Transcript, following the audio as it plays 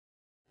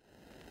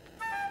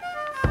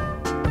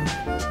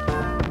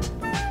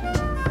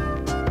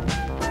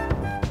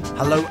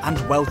Hello and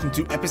welcome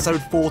to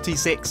episode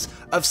 46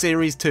 of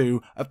series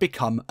 2 of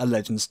Become a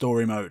Legend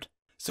Story Mode.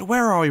 So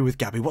where are we with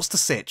Gabby? What's the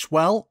sitch?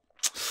 Well,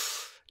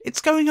 it's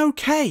going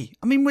okay.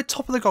 I mean, we're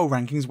top of the goal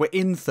rankings, we're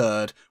in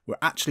third, we're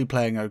actually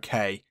playing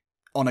okay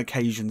on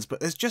occasions,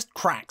 but there's just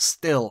cracks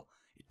still.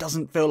 It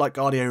doesn't feel like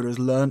Guardiola has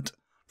learnt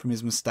from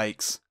his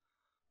mistakes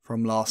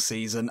from last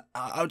season.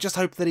 I just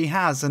hope that he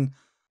has, and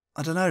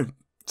I don't know,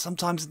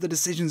 sometimes the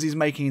decisions he's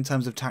making in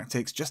terms of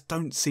tactics just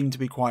don't seem to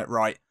be quite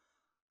right.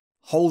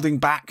 Holding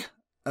back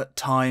at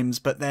times,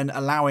 but then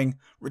allowing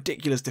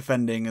ridiculous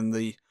defending and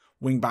the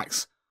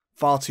wing-backs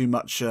far too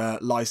much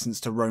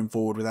license to roam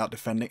forward without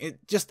defending.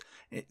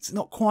 It's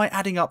not quite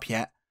adding up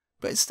yet,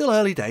 but it's still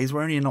early days.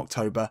 We're only in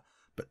October,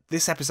 but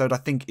this episode I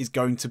think is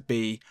going to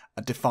be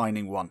a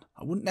defining one.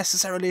 I wouldn't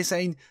necessarily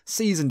say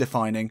season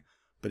defining,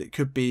 but it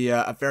could be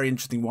a very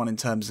interesting one in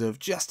terms of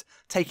just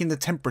taking the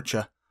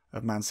temperature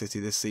of Man City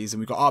this season.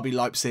 We've got RB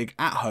Leipzig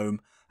at home,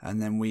 and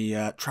then we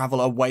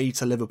travel away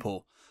to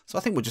Liverpool. So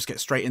I think we'll just get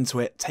straight into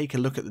it, take a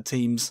look at the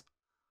teams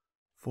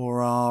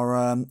for our,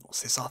 our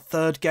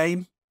third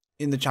game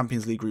in the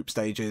Champions League group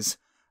stages.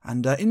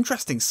 And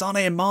interesting, Sane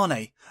and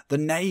Mane, the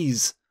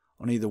nays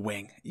on either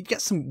wing. You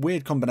get some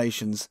weird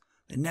combinations.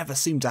 They never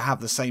seem to have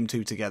the same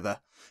two together.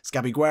 It's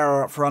Gabby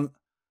Guerra up front.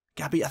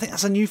 Gabby, I think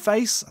that's a new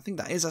face. I think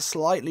that is a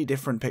slightly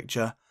different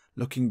picture,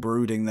 looking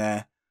brooding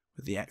there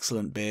with the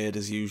excellent beard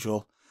as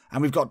usual.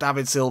 And we've got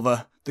David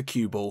Silva, the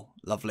cue ball,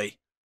 lovely.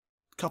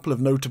 Couple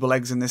of notable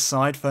eggs in this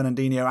side,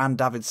 Fernandinho and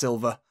David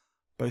Silva,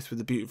 both with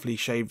the beautifully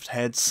shaved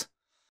heads.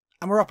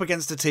 And we're up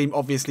against a team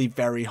obviously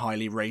very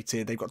highly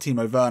rated. They've got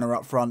Timo Werner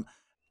up front.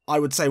 I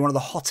would say one of the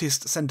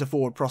hottest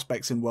centre-forward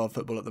prospects in world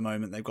football at the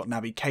moment. They've got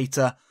Naby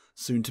Keita,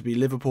 soon-to-be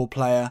Liverpool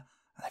player.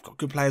 And they've got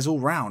good players all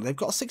round. They've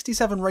got a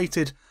 67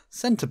 rated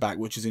centre-back,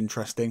 which is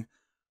interesting.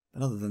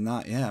 But other than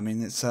that, yeah, I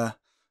mean, it's an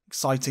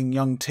exciting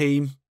young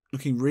team,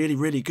 looking really,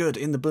 really good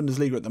in the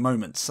Bundesliga at the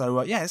moment.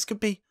 So, yeah, this could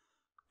be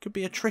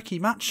a tricky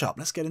matchup.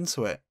 Let's get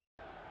into it.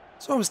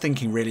 So I was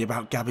thinking really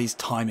about Gabby's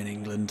time in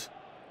England.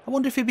 I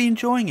wonder if he'd be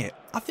enjoying it.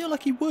 I feel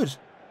like he would.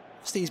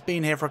 Obviously he's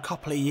been here for a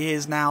couple of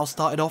years now.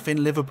 Started off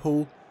in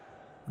Liverpool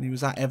when he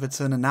was at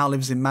Everton and now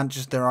lives in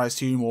Manchester, I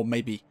assume, or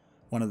maybe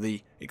one of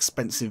the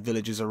expensive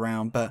villages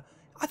around. But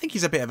I think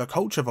he's a bit of a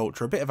culture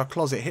vulture, a bit of a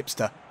closet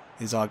hipster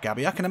is our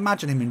Gabby. I can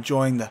imagine him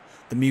enjoying the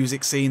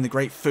music scene, the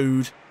great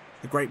food,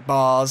 the great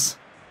bars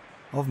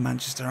of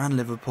Manchester and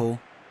Liverpool.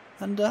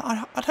 And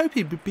I'd hope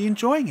he'd be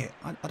enjoying it.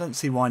 I don't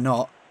see why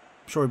not.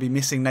 I'm sure he'd be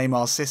missing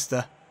Neymar's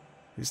sister,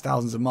 who's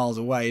thousands of miles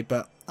away.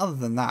 But other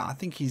than that, I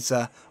think he's...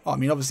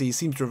 obviously he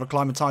seems to have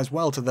acclimatised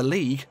well to the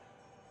league.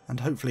 And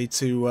hopefully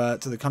to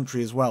the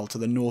country as well, to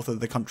the north of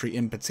the country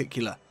in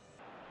particular.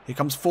 Here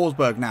comes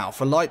Forsberg now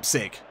for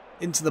Leipzig.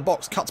 Into the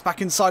box, cuts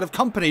back inside of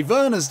company.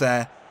 Werner's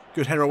there.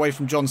 Good header away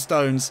from John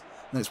Stones.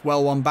 And it's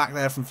well won back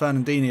there from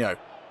Fernandinho.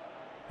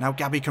 Now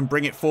Gabby can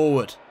bring it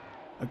forward.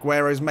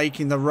 Aguero's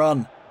making the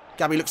run.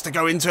 Gabby looks to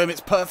go into him.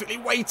 It's perfectly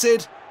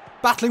weighted.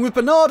 Battling with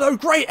Bernardo.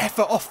 Great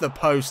effort off the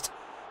post.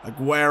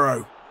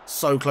 Aguero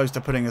so close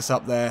to putting us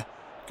up there.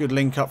 Good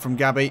link up from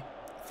Gabby.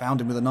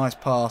 Found him with a nice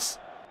pass.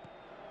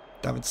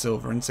 David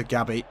Silva into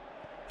Gabby.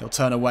 He'll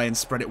turn away and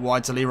spread it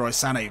wide to Leroy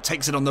Sané, who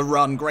takes it on the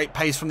run. Great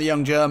pace from the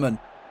young German.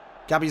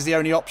 Gabby's the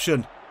only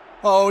option.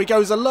 Oh, he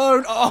goes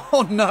alone.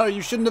 Oh, no,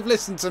 you shouldn't have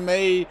listened to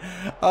me.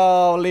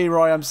 Oh,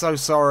 Leroy, I'm so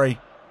sorry.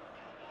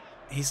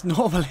 He's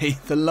normally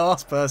the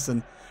last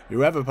person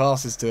whoever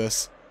passes to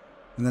us.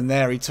 And then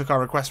there, he took our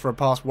request for a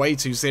pass way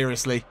too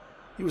seriously.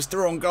 He was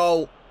through on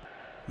goal.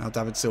 Now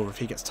David Silva, if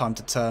he gets time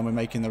to turn, we're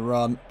making the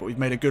run. But we've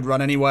made a good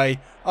run anyway.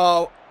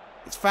 Oh,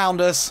 it's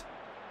found us.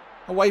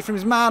 Away from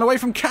his man, away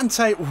from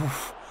Kante.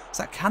 Oof. Is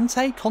that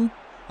Kante?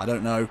 I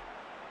don't know.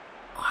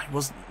 I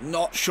was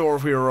not sure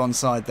if we were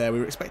onside there. We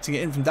were expecting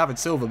it in from David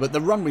Silva, but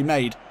the run we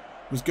made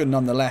was good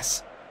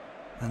nonetheless.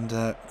 And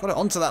got it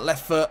onto that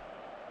left foot.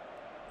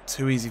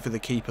 Too easy for the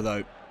keeper,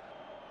 though.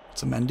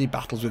 Otamendi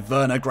battles with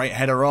Werner, great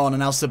header on, and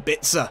now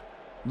Sabitzer.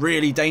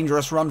 Really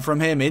dangerous run from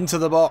him into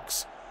the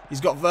box. He's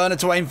got Werner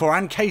to aim for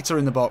and Keita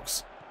in the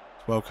box.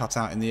 It's well cut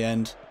out in the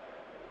end.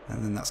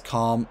 And then that's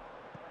calm.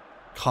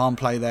 Calm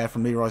play there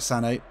from Leroy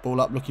Sané. Ball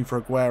up looking for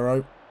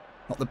Aguero.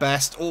 Not the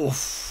best.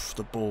 Oof,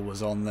 the ball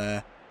was on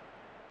there.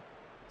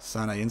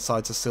 Sané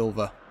inside to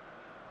Silva.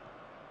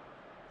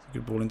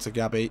 Good ball into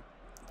Gabby.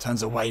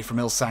 Turns away from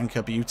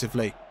Ilsanka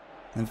beautifully.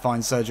 Then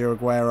finds Sergio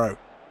Aguero.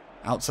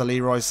 Out to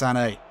Leroy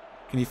Sané.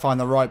 Can he find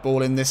the right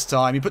ball in this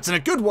time? He puts in a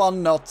good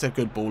one. Not a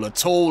good ball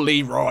at all,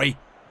 Leroy.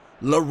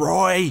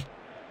 Leroy!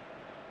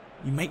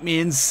 You make me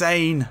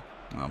insane.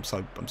 Oh,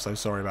 I'm so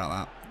sorry about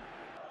that.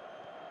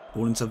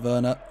 Ball into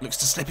Werner. Looks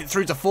to slip it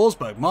through to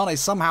Forsberg. Mane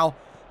somehow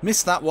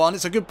missed that one.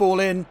 It's a good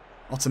ball in.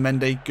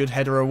 Otamendi, good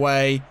header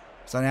away.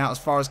 It's only out as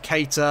far as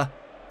Keita.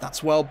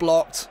 That's well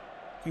blocked.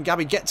 Can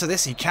Gabby get to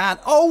this? He can.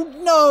 Oh,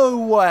 no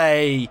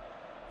way!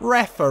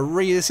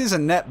 Referee, this is a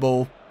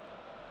netball.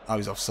 Oh,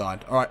 he's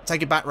offside. Alright,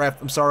 take it back,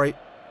 ref. I'm sorry.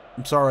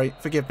 I'm sorry.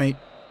 Forgive me.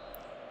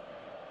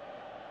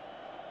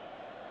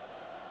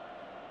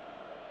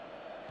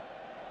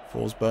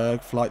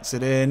 Forsberg flights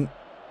it in.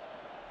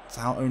 It's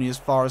out only as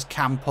far as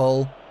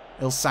Campbell.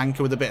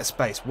 Ilsanka with a bit of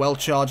space. Well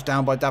charged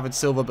down by David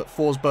Silva, but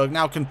Forsberg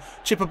now can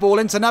chip a ball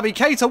into Naby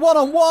Keita.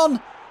 One-on-one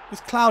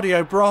with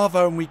Claudio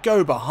Bravo, and we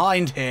go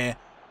behind here.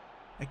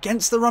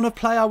 Against the run of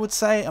play, I would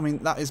say. I mean,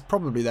 that is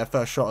probably their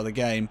first shot of the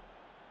game.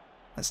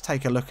 Let's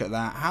take a look at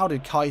that. How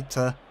did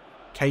Keita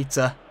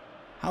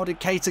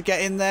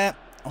get in there?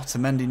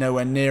 Otamendi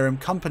nowhere near him.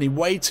 Company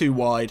way too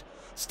wide.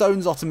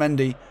 Stones,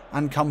 Otamendi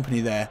and Company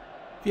there.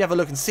 If you have a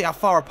look and see how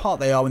far apart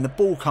they are when the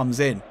ball comes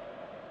in.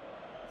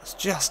 It's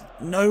just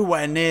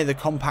nowhere near the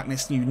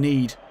compactness you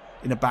need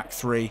in a back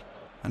three.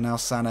 And now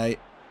Sané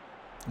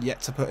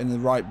yet to put in the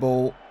right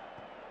ball.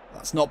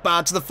 That's not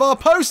bad to the far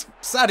post.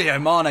 Sadio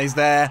Mane's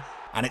there.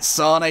 And it's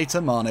Sané to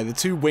Mane, the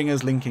two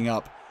wingers linking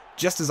up.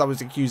 Just as I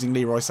was accusing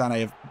Leroy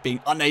Sané of being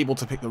unable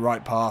to pick the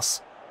right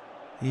pass.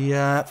 He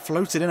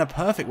floated in a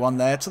perfect one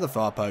there to the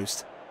far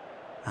post.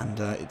 And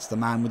it's the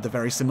man with the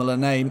very similar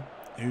name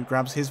who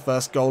grabs his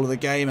first goal of the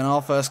game and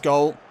our first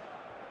goal.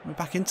 We're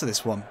back into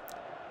this one.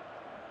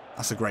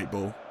 That's a great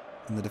ball.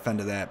 And the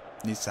defender there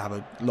needs to have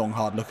a long,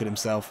 hard look at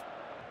himself.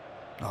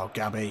 Oh,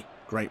 Gabby.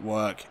 Great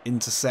work.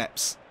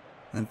 Intercepts.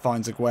 And then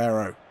finds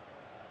Aguero.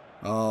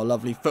 Oh,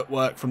 lovely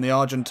footwork from the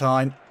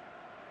Argentine.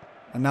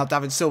 And now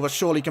David Silva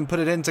surely can put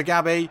it into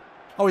Gabby.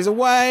 Oh, he's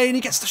away. And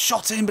he gets the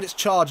shot in, but it's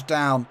charged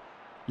down.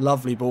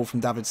 Lovely ball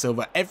from David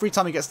Silva. Every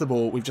time he gets the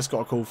ball, we've just got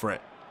to call for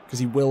it. Because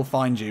he will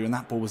find you. And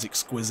that ball was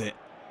exquisite.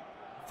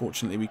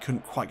 Fortunately, we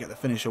couldn't quite get the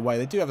finish away.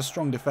 They do have a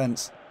strong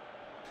defence.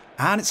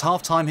 And it's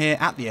half-time here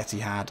at the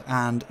Etihad.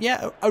 And,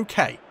 yeah,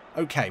 okay.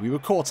 Okay, we were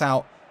caught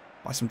out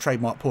by some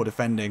trademark poor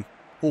defending.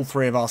 All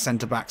three of our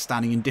centre-backs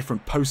standing in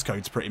different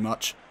postcodes, pretty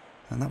much.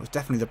 And that was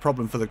definitely the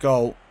problem for the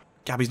goal.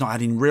 Gabby's not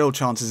had any real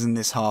chances in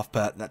this half,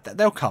 but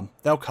they'll come.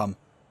 They'll come.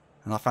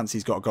 And I fancy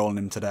he's got a goal in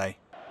him today.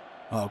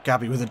 Oh,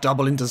 Gabby with a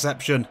double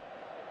interception.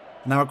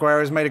 Now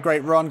Aguero's made a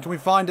great run. Can we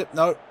find it?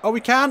 No. Oh,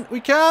 we can.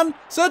 We can.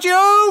 Sergio!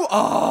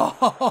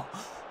 Oh!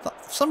 For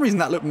some reason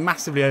that looked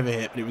massively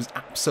overhit, but it was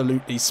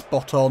absolutely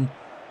spot on.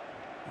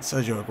 And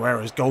Sergio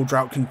Aguero's goal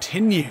drought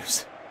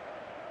continues.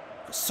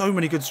 Got so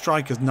many good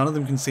strikers, none of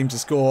them can seem to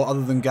score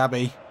other than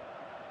Gabby.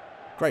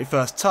 Great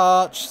first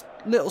touch.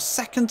 Little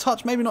second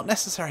touch, maybe not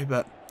necessary,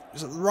 but it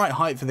was at the right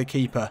height for the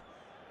keeper.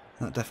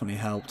 That definitely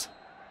helped.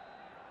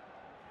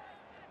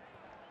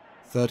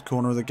 Third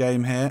corner of the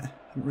game here.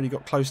 Haven't really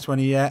got close to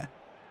any yet.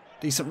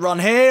 Decent run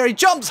here. He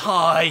jumps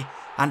high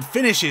and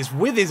finishes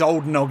with his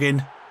old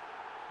noggin,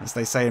 as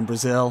they say in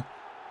Brazil.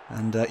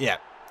 And yeah,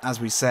 as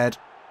we said,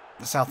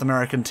 the South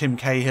American Tim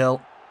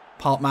Cahill,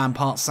 part man,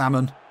 part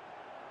salmon.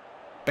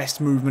 Best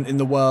movement in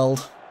the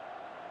world.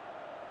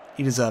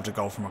 He deserved a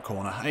goal from a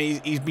corner.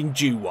 He's been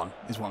due one,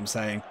 is what I'm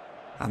saying.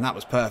 And that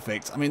was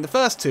perfect. I mean, the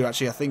first two,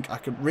 actually, I think I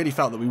really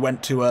felt that we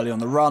went too early on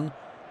the run.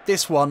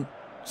 This one,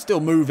 still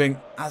moving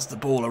as the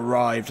ball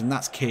arrived, and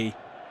that's key.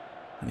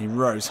 And he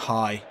rose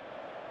high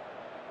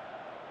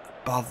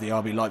above the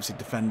RB Leipzig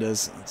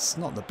defenders. It's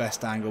not the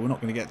best angle. We're not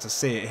going to get to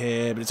see it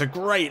here, but it's a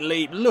great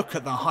leap. Look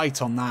at the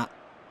height on that.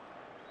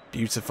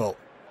 Beautiful.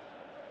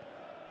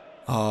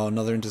 Oh,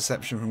 another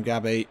interception from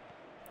Gabby.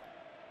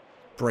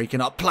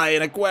 Breaking up play,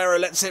 and Aguero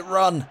lets it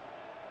run.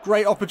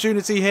 Great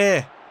opportunity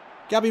here.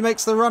 Gabby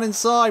makes the run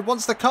inside,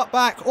 wants the cut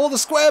back, or the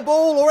square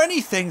ball, or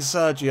anything,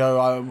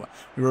 Sergio.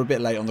 We were a bit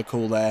late on the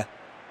call there.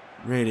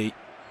 Really,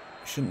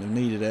 shouldn't have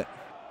needed it.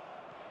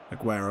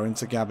 Aguero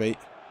into Gabby.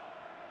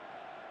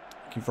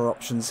 Looking for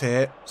options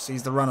here.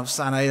 Sees the run of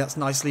Sané, that's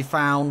nicely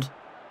found.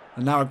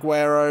 And now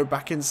Aguero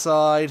back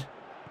inside.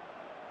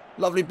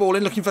 Lovely ball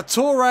in, looking for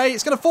Toure.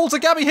 It's going to fall to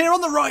Gabby here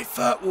on the right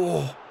foot.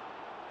 Oh.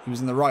 He was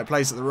in the right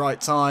place at the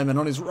right time, and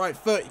on his right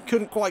foot, he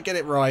couldn't quite get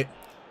it right.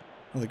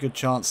 Another good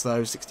chance,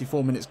 though.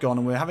 64 minutes gone,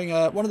 and we're having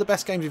one of the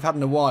best games we've had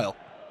in a while.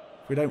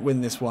 If we don't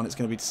win this one, it's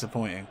going to be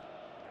disappointing.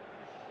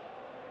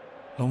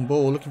 Long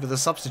ball, looking for the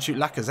substitute.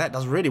 Lacazette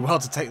does really well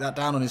to take that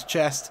down on his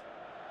chest.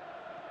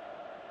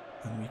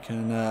 And we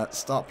can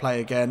start play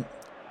again.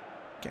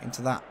 Get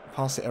into that,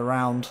 pass it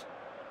around.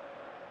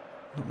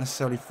 Not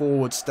necessarily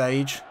forward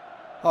stage.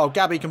 Oh,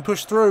 Gabby can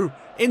push through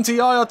into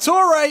Yaya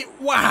Toure.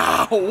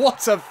 Wow,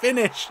 what a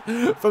finish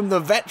from the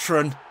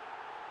veteran.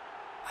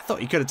 I thought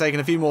he could have taken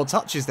a few more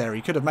touches there.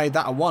 He could have made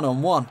that a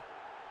one-on-one.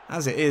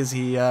 As it is,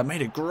 he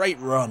made a great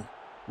run.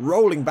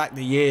 Rolling back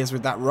the years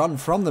with that run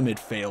from the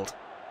midfield.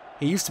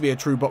 He used to be a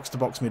true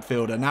box-to-box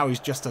midfielder. Now he's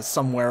just a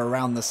somewhere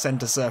around the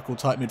centre circle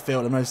type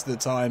midfielder most of the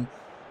time.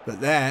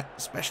 But there,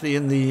 especially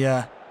in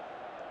the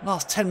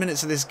last 10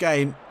 minutes of this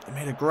game, he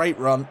made a great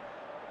run.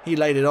 He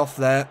laid it off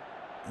there.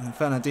 And then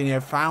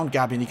Fernandinho found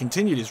Gabby and he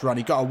continued his run.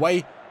 He got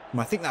away from,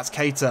 I think that's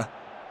Keita.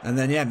 And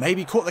then, yeah,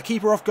 maybe caught the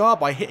keeper off guard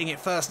by hitting it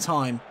first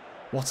time.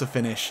 What a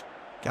finish.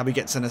 Gabby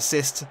gets an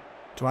assist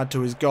to add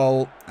to his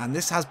goal. And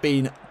this has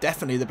been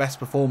definitely the best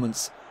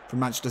performance from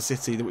Manchester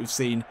City that we've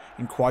seen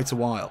in quite a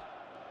while.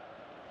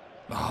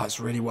 Oh, it's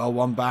really well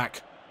won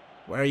back.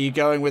 Where are you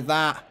going with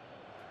that?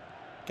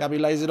 Gabby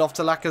lays it off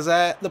to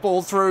Lacazette. The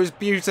ball through is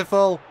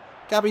beautiful.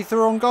 Gabby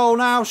through on goal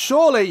now.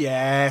 Surely,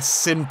 yes,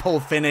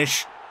 simple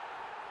finish.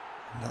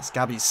 And that's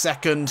Gabby's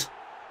second.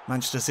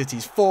 Manchester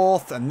City's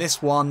 4th, and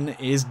this one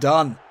is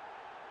done.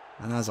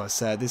 And as I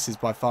said, this is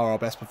by far our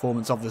best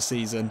performance of the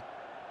season.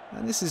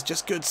 And this is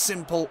just good,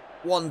 simple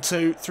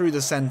 1-2 through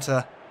the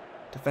centre.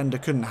 Defender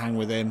couldn't hang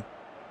with him.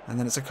 And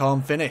then it's a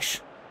calm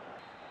finish.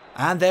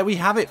 And there we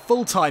have it,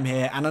 full time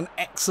here, and an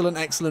excellent,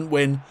 excellent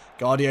win.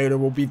 Guardiola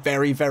will be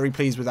very, very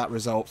pleased with that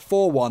result.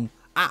 4-1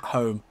 at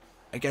home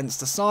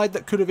against a side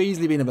that could have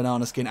easily been a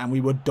banana skin, and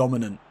we were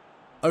dominant.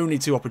 Only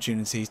 2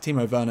 opportunities.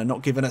 Timo Werner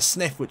not given a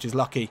sniff, which is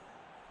lucky.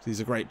 He's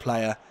a great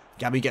player.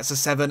 Gabby gets a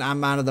 7 and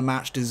man of the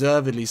match,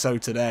 deservedly so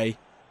today.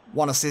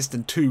 1 assist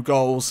and 2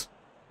 goals.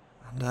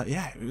 And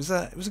yeah, it was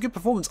a good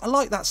performance. I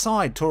like that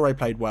side. Toure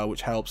played well,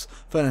 which helps.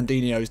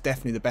 Fernandinho is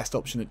definitely the best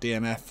option at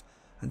DMF.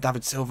 And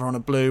David Silva on a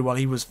blue while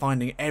he was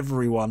finding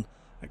everyone.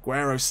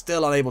 Aguero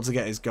still unable to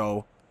get his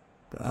goal.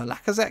 But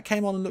Lacazette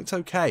came on and looked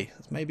okay.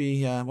 That's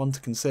maybe one to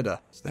consider.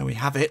 So there we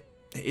have it.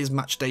 It is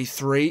match day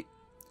 3.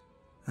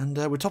 And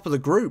we're top of the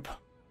group.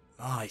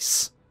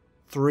 Nice.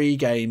 3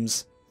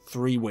 games,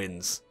 3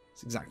 wins.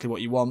 That's exactly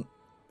what you want.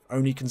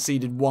 Only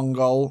conceded 1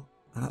 goal.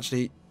 And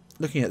actually,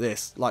 looking at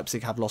this,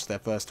 Leipzig have lost their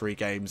first 3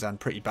 games and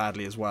pretty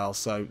badly as well.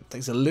 So it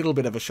takes a little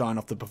bit of a shine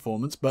off the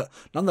performance. But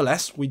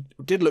nonetheless, we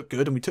did look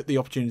good and we took the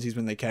opportunities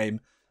when they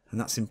came. And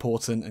that's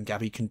important. And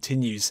Gabby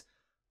continues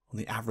on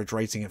the average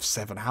rating of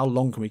 7. How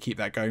long can we keep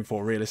that going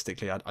for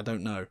realistically? I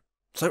don't know.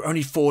 So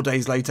only 4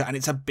 days later and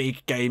it's a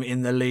big game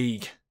in the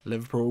league.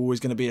 Liverpool are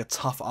always going to be a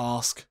tough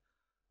ask.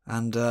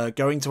 And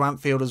going to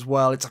Anfield as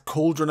well. It's a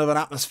cauldron of an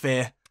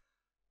atmosphere.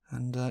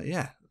 And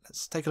yeah,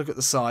 let's take a look at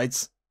the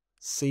sides.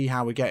 See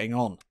how we're getting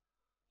on.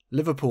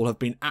 Liverpool have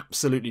been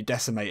absolutely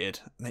decimated.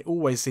 And they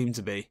always seem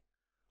to be.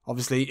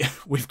 Obviously,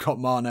 we've got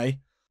Mane.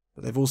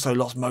 But they've also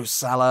lost Mo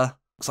Salah.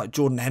 Looks like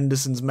Jordan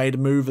Henderson's made a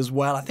move as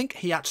well. I think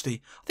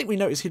we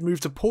noticed he'd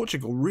moved to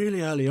Portugal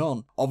really early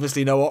on.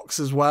 Obviously, no Ox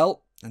as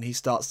well. And he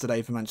starts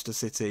today for Manchester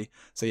City.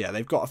 So yeah,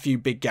 they've got a few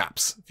big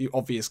gaps. A few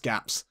obvious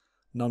gaps.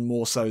 None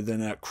more so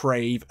than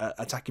Creeg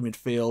attacking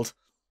midfield.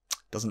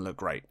 Doesn't look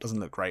great. Doesn't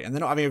look great. And they're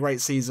not having a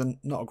great season.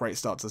 Not a great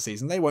start to the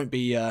season. They won't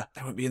be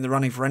in the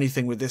running for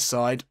anything with this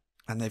side.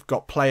 And they've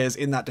got players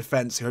in that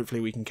defence who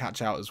hopefully we can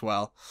catch out as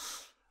well.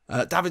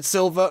 David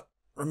Silva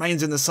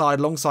remains in the side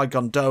alongside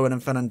Gundogan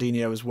and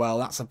Fernandinho as well.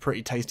 That's a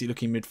pretty tasty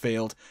looking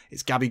midfield.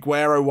 It's Gabby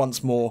Aguero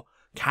once more.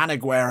 Can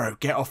Aguero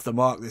get off the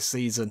mark this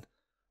season?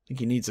 I think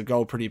he needs a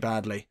goal pretty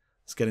badly.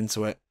 Let's get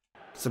into it.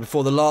 So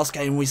before the last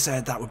game we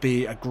said that would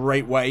be a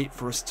great way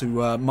for us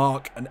to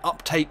mark an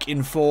uptake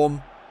in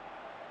form.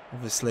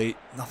 Obviously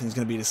nothing's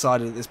going to be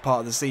decided at this part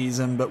of the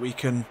season, but we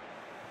can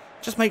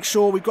just make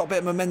sure we've got a bit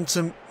of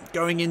momentum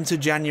going into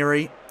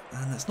January.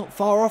 And it's not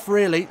far off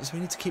really, so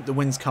we need to keep the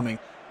wins coming.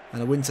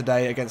 And a win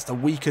today against a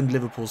weakened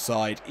Liverpool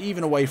side,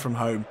 even away from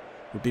home,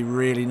 would be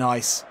really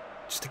nice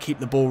just to keep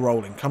the ball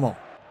rolling. Come on.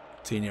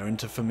 Coutinho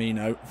into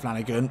Firmino.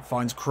 Flanagan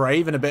finds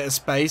Crave in a bit of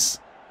space.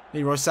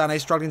 Leroy Sané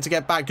struggling to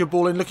get back. Good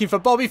ball in, looking for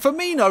Bobby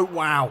Firmino.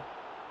 Wow.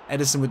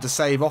 Edison with the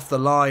save off the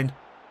line.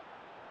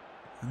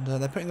 And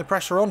they're putting the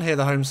pressure on here,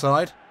 the home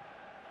side.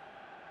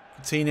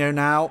 Coutinho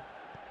now.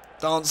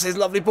 Dances,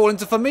 lovely ball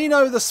into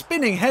Firmino. The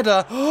spinning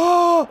header.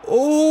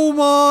 Oh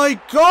my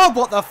God,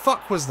 what the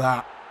fuck was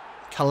that?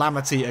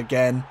 Calamity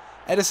again.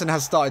 Edison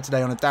has started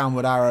today on a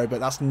downward arrow, but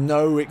that's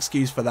no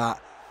excuse for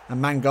that.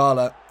 And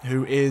Mangala,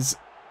 who is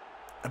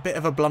a bit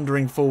of a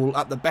blundering fool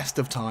at the best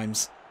of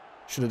times,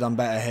 should have done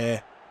better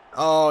here.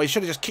 Oh, he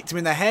should have just kicked him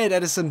in the head,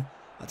 Edison.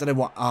 I don't know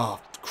what. Oh,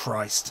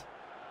 Christ.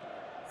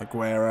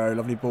 Aguero,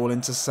 lovely ball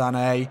into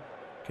Sané.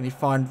 Can he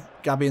find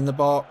Gabby in the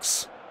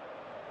box?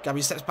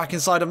 Gabby steps back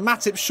inside of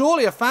Matip.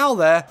 Surely a foul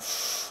there.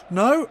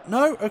 No,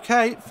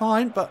 okay,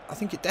 fine, but I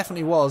think it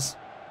definitely was.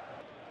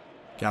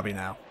 Gabby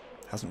now.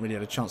 Hasn't really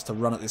had a chance to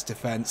run at this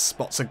defence.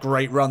 Spots a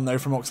great run, though,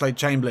 from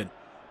Oxlade-Chamberlain.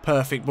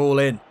 Perfect ball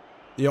in.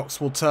 The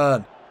Ox will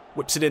turn.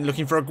 Whips it in,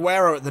 looking for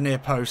Aguero at the near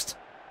post.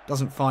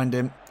 Doesn't find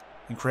him.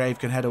 And Crave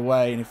can head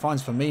away, and he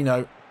finds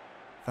Firmino.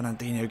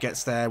 Fernandinho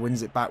gets there,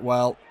 wins it back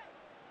well.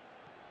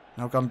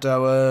 Now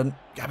Gundogan.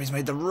 Gabby's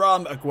made the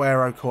run.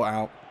 Aguero caught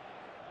out.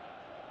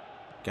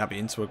 Gabby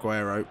into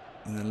Aguero.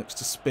 And then looks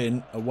to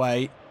spin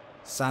away.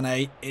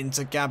 Sané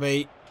into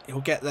Gabby.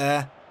 He'll get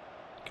there.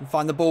 Can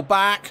find the ball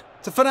back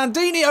to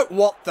Fernandinho.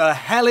 What the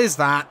hell is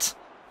that?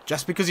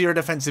 Just because you're a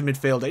defensive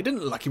midfielder. He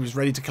didn't look like he was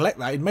ready to collect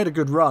that. He'd made a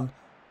good run.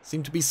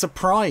 Seemed to be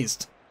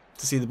surprised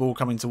to see the ball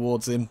coming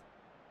towards him.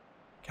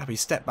 Gabby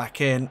stepped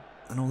back in.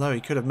 And although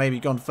he could have maybe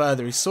gone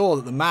further, he saw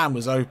that the man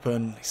was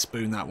open. He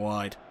spooned that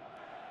wide.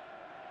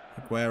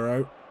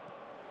 Aguero.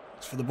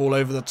 Looks for the ball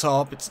over the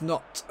top. It's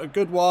not a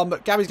good one,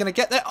 but Gabby's going to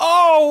get there.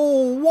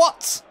 Oh,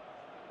 what?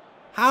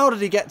 How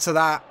did he get to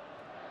that?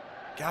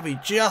 Gabby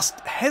just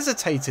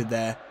hesitated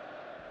there.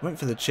 Went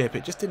for the chip.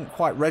 It just didn't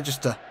quite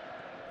register.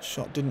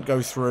 Shot didn't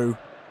go through.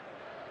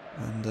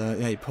 And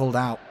yeah, he pulled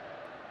out.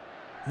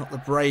 Not the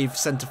brave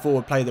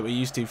centre-forward play that we're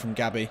used to from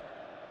Gabby.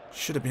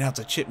 Should have been able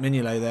to chip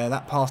Mignolet there.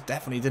 That pass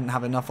definitely didn't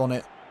have enough on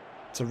it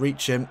to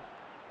reach him.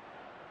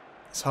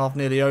 It's half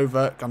nearly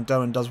over.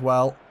 Gundogan does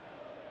well.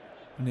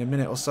 Only a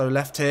minute or so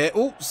left here.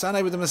 Oh,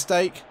 Sané with a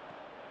mistake.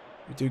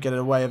 We do get it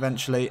away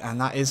eventually, and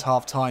that is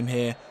half-time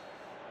here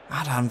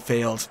at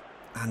Anfield.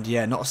 And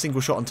yeah, not a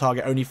single shot on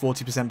target, only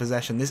 40%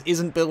 possession. This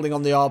isn't building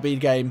on the RB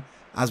game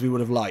as we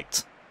would have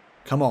liked.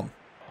 Come on.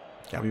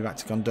 Gabby back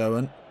to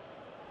Gundogan.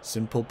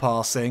 Simple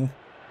passing.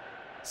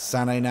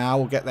 Sané now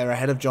will get there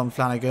ahead of John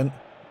Flanagan.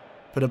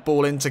 Put a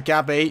ball into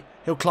Gabby.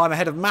 He'll climb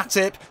ahead of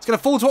Matip. It's going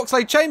to fall to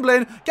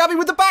Oxlade-Chamberlain. Gabby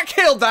with the back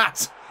heel.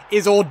 That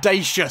is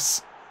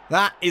audacious.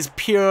 That is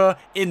pure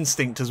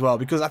instinct as well,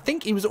 because I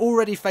think he was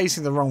already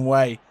facing the wrong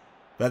way.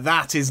 But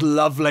that is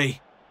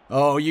lovely.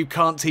 Oh, you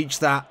can't teach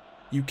that.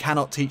 You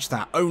cannot teach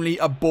that. Only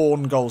a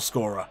born goal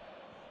scorer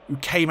who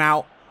came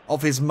out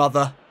of his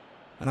mother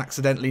and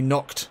accidentally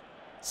knocked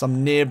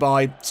some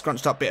nearby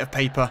scrunched up bit of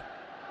paper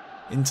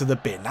into the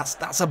bin.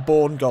 That's a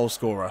born goal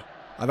scorer.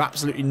 I've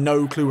absolutely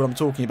no clue what I'm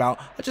talking about.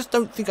 I just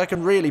don't think I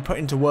can really put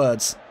into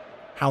words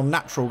how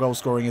natural goal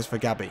scoring is for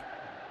Gabby.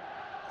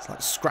 It's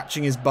like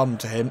scratching his bum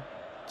to him.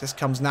 Just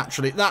comes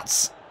naturally.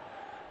 That's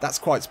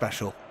quite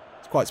special.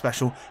 It's quite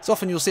special. It's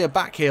often you'll see a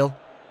back heel,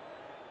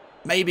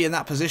 maybe in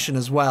that position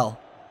as well.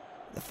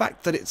 The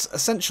fact that it's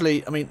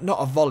essentially, I mean,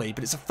 not a volley,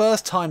 but it's a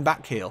first time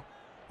back heel.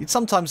 You'd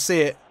sometimes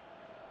see it.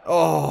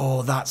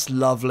 Oh, that's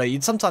lovely.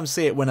 You'd sometimes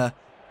see it when a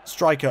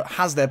striker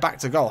has their back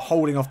to goal,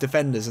 holding off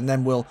defenders, and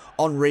then will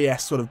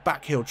Henri-esque sort of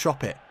back heel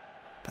chop it.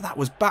 But that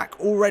was back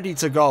already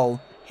to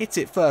goal. Hit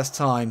it first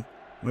time.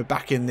 We're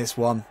back in this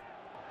one.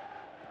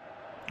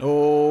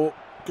 Oh,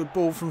 good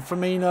ball from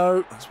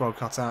Firmino. That's well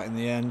cut out in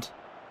the end.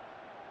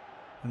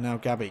 And now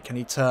Gabby, can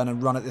he turn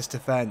and run at this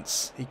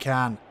defence? He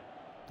can.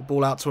 The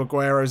ball out to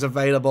Aguero is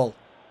available.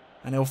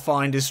 And he'll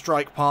find his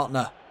strike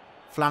partner.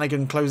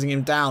 Flanagan closing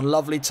him down.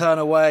 Lovely turn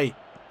away.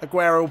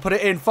 Aguero will put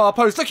it in. Far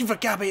post. Looking for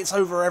Gabby. It's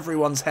over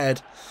everyone's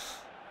head.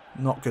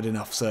 Not good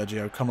enough,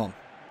 Sergio. Come on.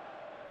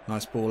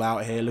 Nice ball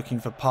out here.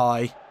 Looking for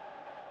Pai.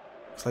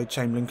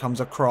 Oxlade-Chamberlain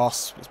comes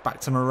across. It's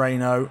back to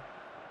Moreno.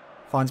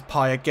 Finds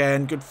Pai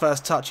again. Good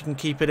first touch. He can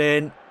keep it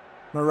in.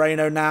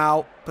 Moreno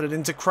now. Put it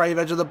into Creeg,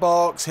 edge of the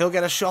box. He'll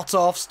get a shot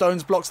off.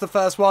 Stones blocks the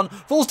first one.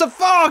 Falls to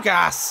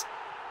Vargas.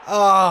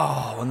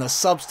 Oh, and the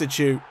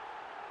substitute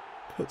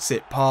puts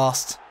it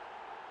past.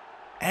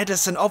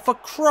 Ederson, oh, for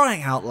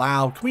crying out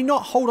loud. Can we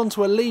not hold on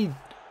to a lead?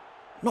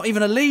 Not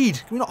even a lead.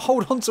 Can we not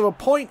hold on to a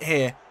point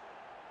here?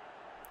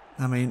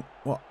 I mean,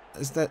 what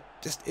is that?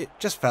 It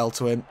just fell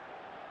to him.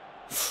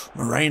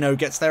 Moreno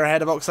gets there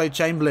ahead of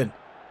Oxlade-Chamberlain.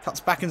 Cuts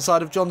back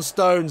inside of John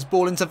Stones.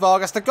 Ball into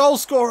Vargas, the goal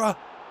scorer.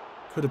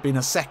 Could have been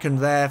a second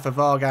there for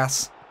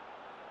Vargas.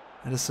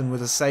 Ederson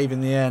with a save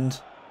in the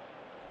end.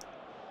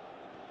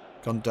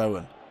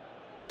 Gundogan.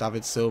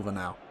 David Silva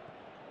now.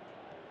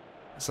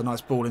 That's a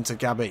nice ball into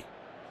Gabby.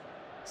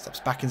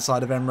 Steps back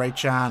inside of Emre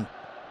Can.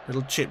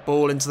 Little chip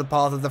ball into the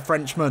path of the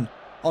Frenchman.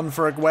 On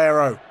for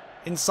Aguero.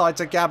 Inside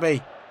to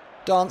Gabby.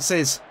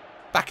 Dances.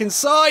 Back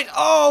inside.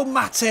 Oh,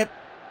 Matip.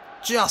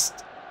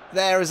 Just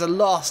there is a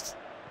last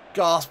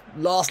gasp,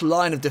 last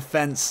line of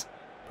defence.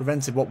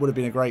 Prevented what would have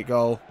been a great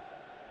goal.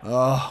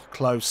 Oh,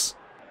 close.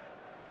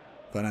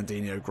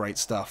 Fernandinho, great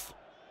stuff.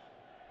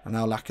 And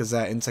now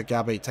Lacazette into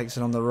Gabby. Takes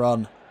it on the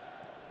run.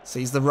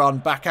 Sees the run.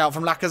 Back out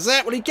from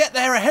Lacazette. Will he get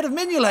there ahead of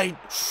Mignolet?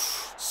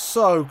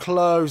 So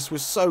close. We're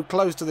so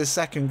close to this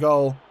second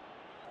goal.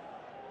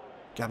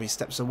 Gabby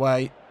steps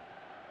away.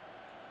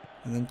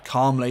 And then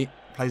calmly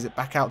plays it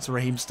back out to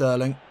Raheem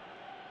Sterling.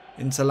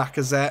 Into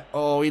Lacazette.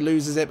 Oh, he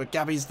loses it, but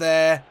Gabby's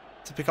there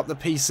to pick up the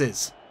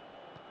pieces.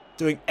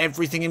 Doing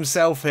everything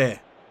himself here.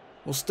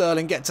 Will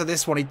Sterling get to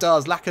this one? He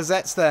does.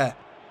 Lacazette's there.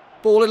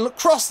 Ball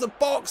across the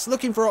box.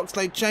 Looking for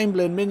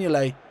Oxlade-Chamberlain.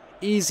 Mignolet.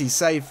 Easy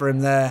save for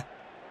him there.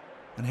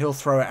 And he'll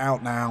throw it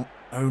out now.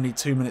 Only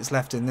 2 minutes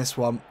left in this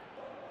one.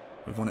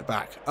 We've won it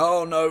back.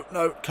 Oh, no,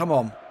 no. Come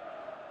on.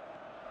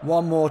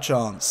 One more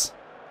chance.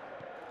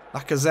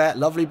 Lacazette.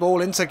 Lovely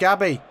ball into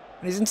Gabby.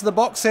 And he's into the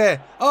box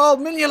here. Oh,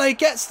 Mignolet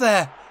gets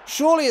there.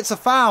 Surely it's a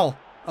foul.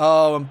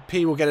 Oh, and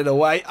P will get it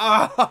away.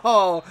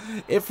 Oh,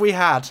 if we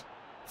had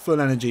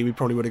full energy, we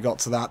probably would have got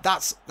to that.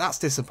 That's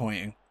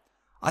disappointing.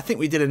 I think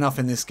we did enough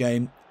in this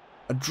game.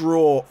 A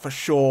draw, for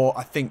sure,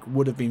 I think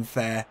would have been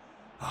fair.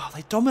 Oh,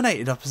 they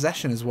dominated our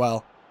possession as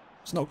well.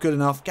 It's not good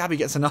enough. Gabby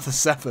gets another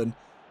 7.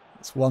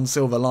 It's one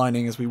silver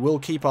lining, as we will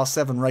keep our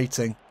 7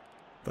 rating.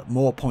 But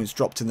more points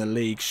dropped in the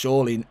league.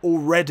 Surely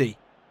already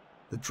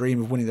the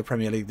dream of winning the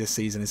Premier League this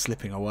season is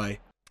slipping away.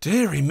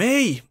 Deary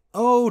me.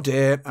 Oh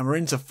dear. And we're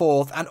into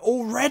 4th. And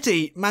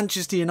already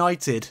Manchester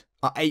United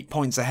are 8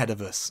 points ahead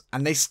of us.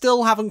 And they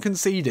still haven't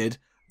conceded.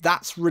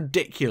 That's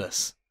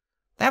ridiculous.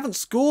 They haven't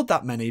scored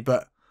that many,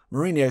 but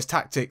Mourinho's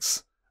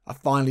tactics are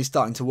finally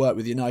starting to work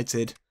with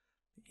United.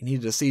 He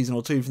needed a season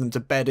or two for them to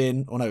bed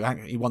in. Or no,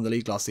 he won the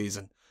league last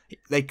season.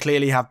 They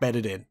clearly have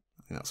bedded in.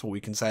 I think that's all we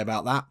can say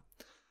about that.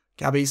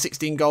 Gabby,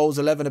 16 goals,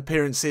 11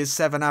 appearances,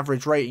 7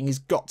 average rating. He's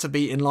got to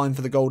be in line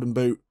for the Golden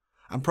Boot.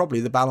 And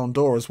probably the Ballon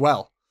d'Or as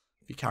well,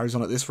 if he carries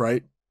on at this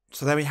rate.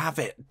 So there we have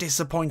it.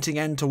 Disappointing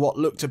end to what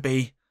looked to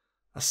be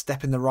a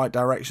step in the right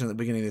direction at the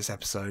beginning of this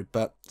episode.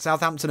 But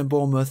Southampton and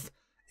Bournemouth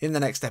in the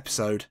next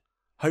episode.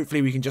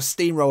 Hopefully we can just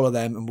steamroller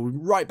them and we'll be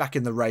right back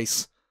in the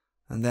race.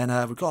 And then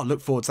we've got to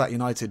look forward to that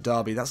United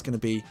derby. That's going to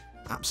be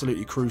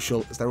absolutely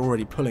crucial as they're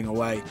already pulling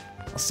away.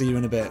 I'll see you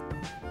in a bit.